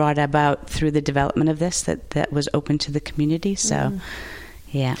that was brought about through the development of this that was open to the community. So,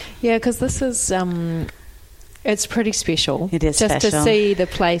 because this is it's pretty special. It is just special to see the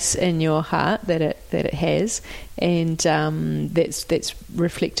place in your heart that it has, and that's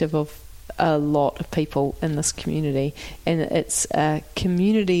reflective of a lot of people in this community, and it's a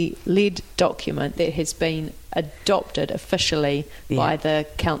community-led document that has been adopted officially by the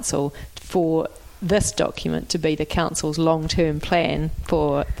council for this document to be the council's long-term plan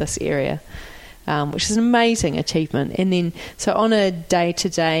for this area, which is an amazing achievement. And then, so on a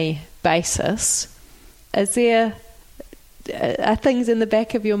day-to-day basis, are things in the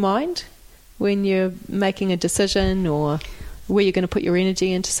back of your mind when you're making a decision or where you're going to put your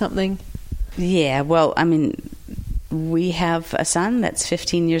energy into something? Yeah, well, I mean, we have a son that's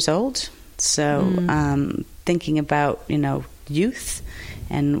 15 years old, so thinking about, youth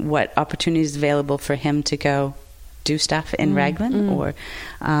and what opportunities available for him to go do stuff in Raglan, or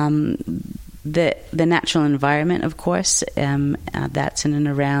the natural environment, of course, that's in and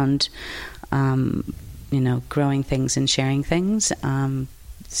around, growing things and sharing things.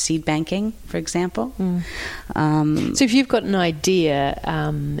 Seed banking, for example. So if you've got an idea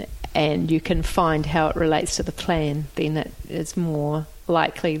and you can find how it relates to the plan, then it's more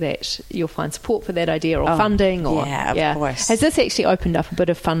likely that you'll find support for that idea or funding. Or of course. Has this actually opened up a bit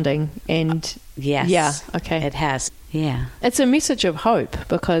of funding? And yes. Yeah, okay. It has, yeah. It's a message of hope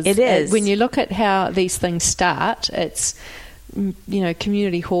because it is. When you look at how these things start, it's,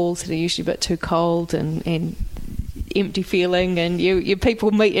 community halls that are usually a bit too cold and empty feeling, and you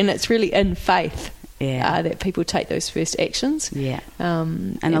people meet, and it's really in faith that people take those first actions.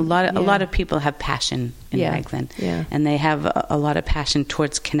 And a lot of people have passion in Raglan, and they have a lot of passion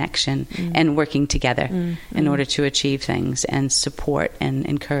towards connection and working together in order to achieve things and support and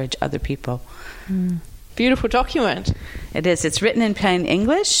encourage other people. Beautiful document. It is. It's written in plain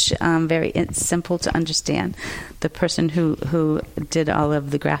English, it's simple to understand. The person who did all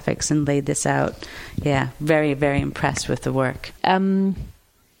of the graphics and laid this out, very, very impressed with the work.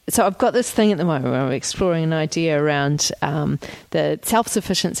 So I've got this thing at the moment where I'm exploring an idea around the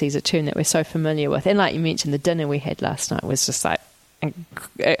self-sufficiency is a term that we're so familiar with. And like you mentioned, the dinner we had last night was just like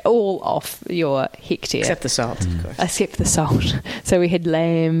all off your hectare. Except the salt, of course. Except the salt. So we had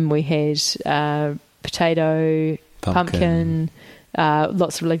lamb, we had potato, pumpkin,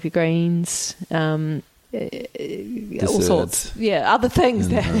 lots of leafy greens, all sorts. Yeah, other things.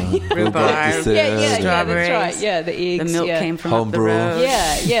 Rhubarb, strawberries. That's right. Yeah, the eggs. The milk came from up the road.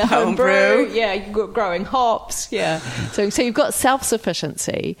 Yeah, homebrew. Yeah, you've got growing hops. Yeah. So you've got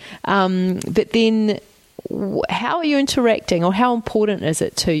self-sufficiency. But then how are you interacting, or how important is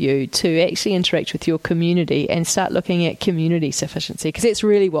it to you to actually interact with your community and start looking at community sufficiency? Because that's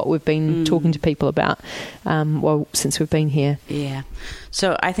really what we've been talking to people about since we've been here. Yeah.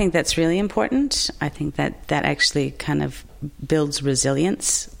 So I think that's really important. I think that actually kind of builds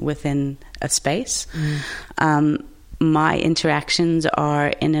resilience within a space. My interactions are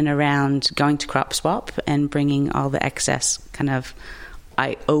in and around going to Crop Swap and bringing all the excess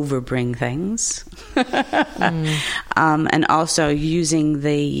I overbring things, and also using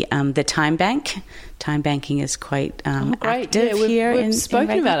the time bank. Time banking is quite active here. We've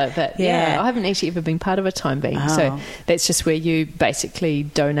spoken about it, but I haven't actually ever been part of a time bank. So that's just where you basically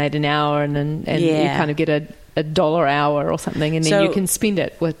donate an hour and you kind of get a $1 hour or something, and then you can spend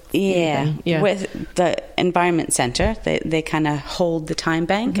it with anything. With the Environment Centre. They kind of hold the time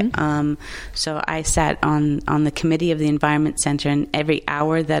bank. So I sat on the committee of the Environment Centre, and every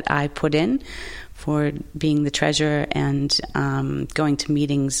hour that I put in for being the treasurer and going to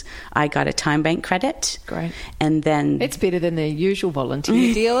meetings, I got a time bank credit. Great. And then it's better than the usual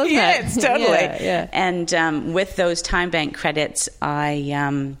volunteer deal, isn't it? It's totally. Yeah. And with those time bank credits,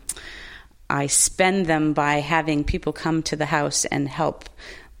 I spend them by having people come to the house and help.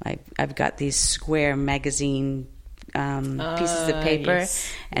 I've got these square magazine pieces of paper,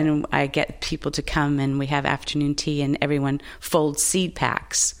 and I get people to come, and we have afternoon tea, and everyone folds seed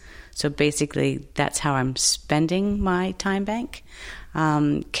packs. So basically, that's how I'm spending my time bank,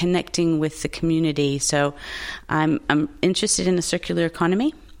 connecting with the community. So I'm interested in a circular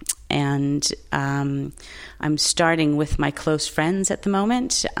economy. And I'm starting with my close friends at the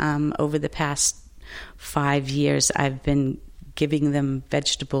moment. Over the past 5 years, I've been giving them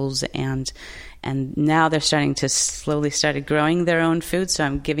vegetables, and now they're starting to slowly started growing their own food. So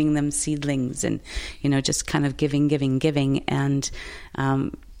I'm giving them seedlings, and just kind of giving. And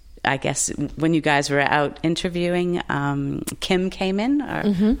I guess when you guys were out interviewing, Kim came in,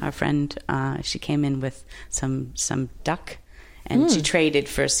 our friend. She came in with some duck. And she traded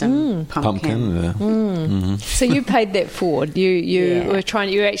for some pumpkin. So you paid that forward. You were trying.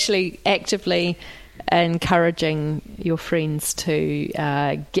 You were actually actively encouraging your friends to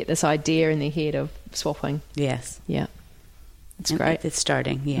get this idea in their head of swapping. Yes. Yeah. It's great. It's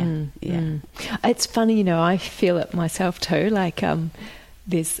starting. Yeah. It's funny, I feel it myself too. Like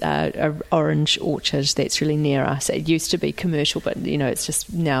there's a orange orchard that's really near us. It used to be commercial, but it's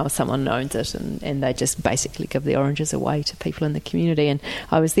just now someone owns it, and they just basically give the oranges away to people in the community. And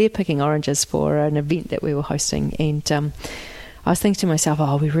I was there picking oranges for an event that we were hosting, and I was thinking to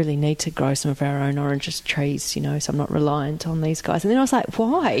myself, we really need to grow some of our own oranges trees, so I'm not reliant on these guys. And then I was like,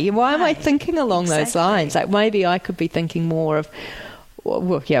 why am I thinking along those lines? Like maybe I could be thinking more of,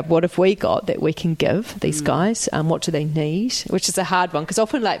 what have we got that we can give these guys? What do they need? Which is a hard one, because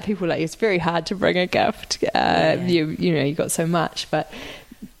often people it's very hard to bring a gift. You got so much, but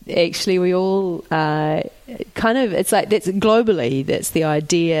actually we all it's like that's globally. That's the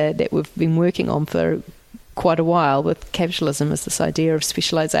idea that we've been working on for quite a while with capitalism, is this idea of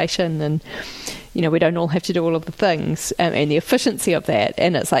specialisation, and we don't all have to do all of the things, and the efficiency of that.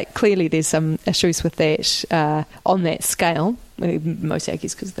 And it's like clearly there's some issues with that on that scale. Mostly, I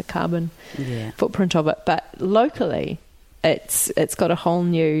guess, because of the carbon footprint of it. But locally, it's got a whole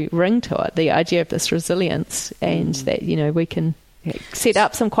new ring to it. The idea of this resilience, and that we can set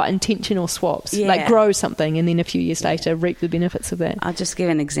up some quite intentional swaps, like grow something, and then a few years later reap the benefits of that. I'll just give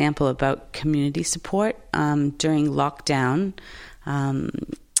an example about community support. During lockdown,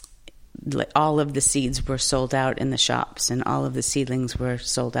 all of the seeds were sold out in the shops, and all of the seedlings were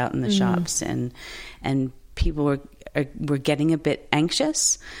sold out in the shops, and people were getting a bit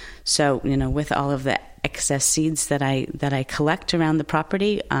anxious. So with all of the excess seeds that I collect around the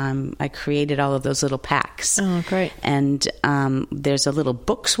property, I created all of those little packs. Oh, great! And there's a little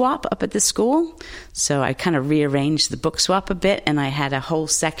book swap up at the school, so I kind of rearranged the book swap a bit, and I had a whole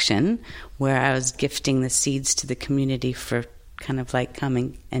section where I was gifting the seeds to the community for kind of like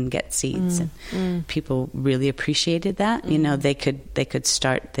come and get seeds, and people really appreciated that. They could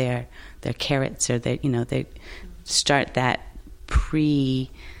start their carrots, or they start that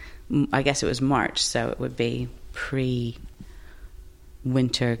I guess it was March, so it would be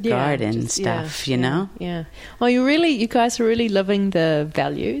winter garden stuff, you know? Yeah. Well, you guys are really living the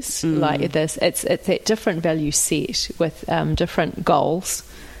values like this. It's that different value set with different goals,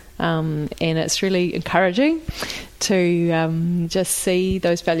 and it's really encouraging to just see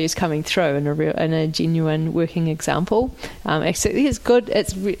those values coming through in a genuine working example. Actually, it's good.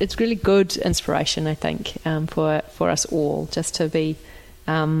 It's really good inspiration, I think, for us all, just to be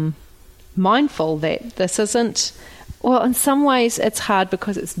mindful that this isn't. Well, in some ways it's hard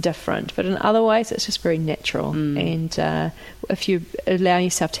because it's different, but in other ways it's just very natural. And if you allow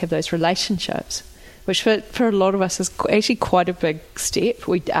yourself to have those relationships, which for a lot of us is actually quite a big step.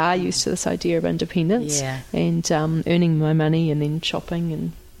 We are used to this idea of independence and earning my money and then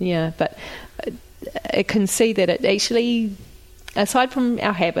shopping but I can see that it actually, aside from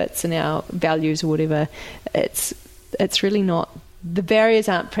our habits and our values or whatever, it's really not, the barriers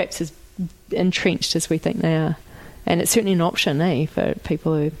aren't perhaps as entrenched as we think they are. And it's certainly an option, for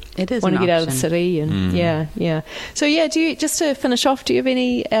people who want to get out of the city. And So, do you, just to finish off, do you have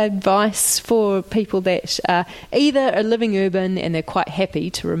any advice for people that either are living urban and they're quite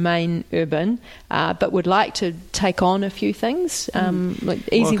happy to remain urban, but would like to take on a few things, like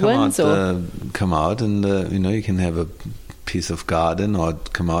easy wins? Come out and, you can have a piece of garden, or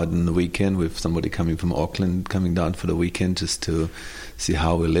come out in the weekend with somebody coming from Auckland, coming down for the weekend just to see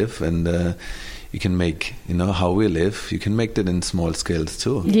how we live. And you can make, how we live. You can make that in small scales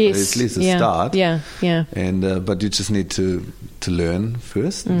too. Yes, at least a start. Yeah. And but you just need to learn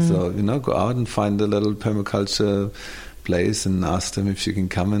first. So go out and find a little permaculture place and ask them if you can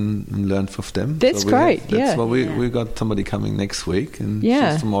come and learn from them. That's great. That's what we got somebody coming next week, and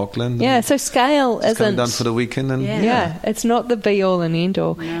she's from Auckland. Yeah, so scale isn't coming down for the weekend, and it's not the be all and end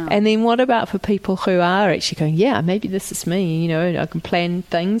all. No. And then what about for people who are actually going, maybe this is me, I can plan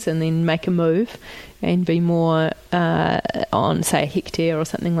things and then make a move and be more on, say, a hectare or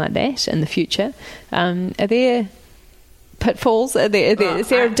something like that in the future. Are there pitfalls? Is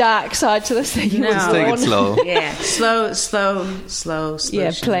there a dark side to this? Take it slow. Slow.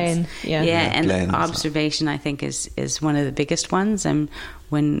 Yeah, plan. And plan observation, I think, is one of the biggest ones. And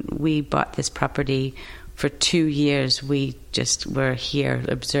when we bought this property, for 2 years, we just were here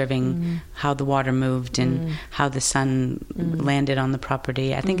observing how the water moved and how the sun landed on the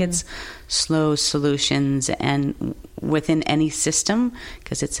property. I think it's slow solutions, and within any system,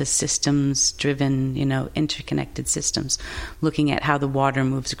 because it's a systems-driven, interconnected systems, looking at how the water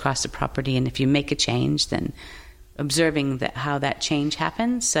moves across the property, and if you make a change, then observing how that change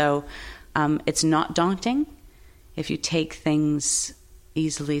happens. So it's not daunting if you take things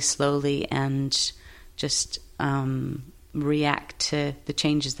easily, slowly, and just react to the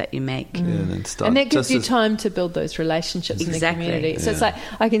changes that you make. And that gives you time to build those relationships in the community. So it's like,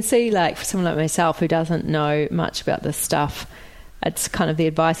 I can see, like, for someone like myself who doesn't know much about this stuff, it's kind of the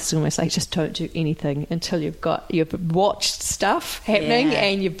advice is almost like, just don't do anything until you've watched stuff happening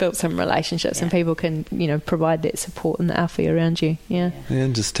and you've built some relationships and people can, provide that support and the awhi around you.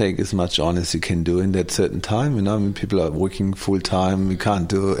 And just take as much on as you can do in that certain time. People are working full time. We can't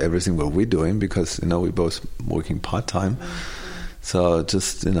do everything what we're doing because, we're both working part time. So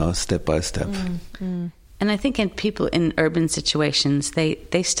just, step by step. And I think people in urban situations,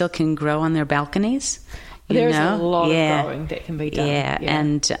 they still can grow on their balconies. There's a lot of growing that can be done.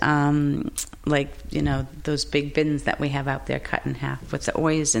 And those big bins that we have out there cut in half with the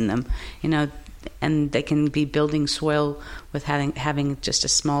oils in them, and they can be building soil with having just a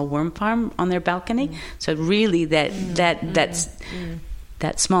small worm farm on their balcony. So really that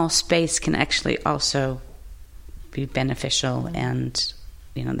small space can actually also be beneficial, and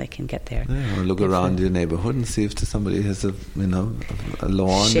they can get there. Or look around your neighborhood and see if somebody has a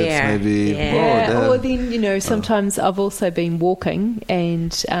lawn Share. That's maybe or then sometimes I've also been walking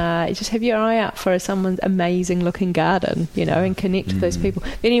and just have your eye out for someone's amazing looking garden, and connect with those people.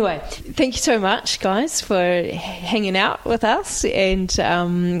 Anyway, thank you so much, guys, for hanging out with us and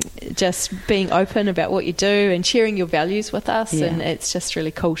just being open about what you do and sharing your values with us. And it's just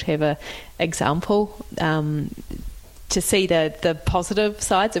really cool to have a example to see the positive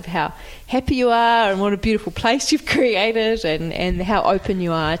sides of how happy you are and what a beautiful place you've created, and how open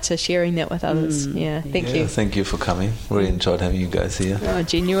you are to sharing that with others. Thank you. Thank you for coming. Really enjoyed having you guys here.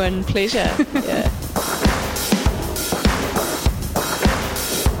 Genuine pleasure.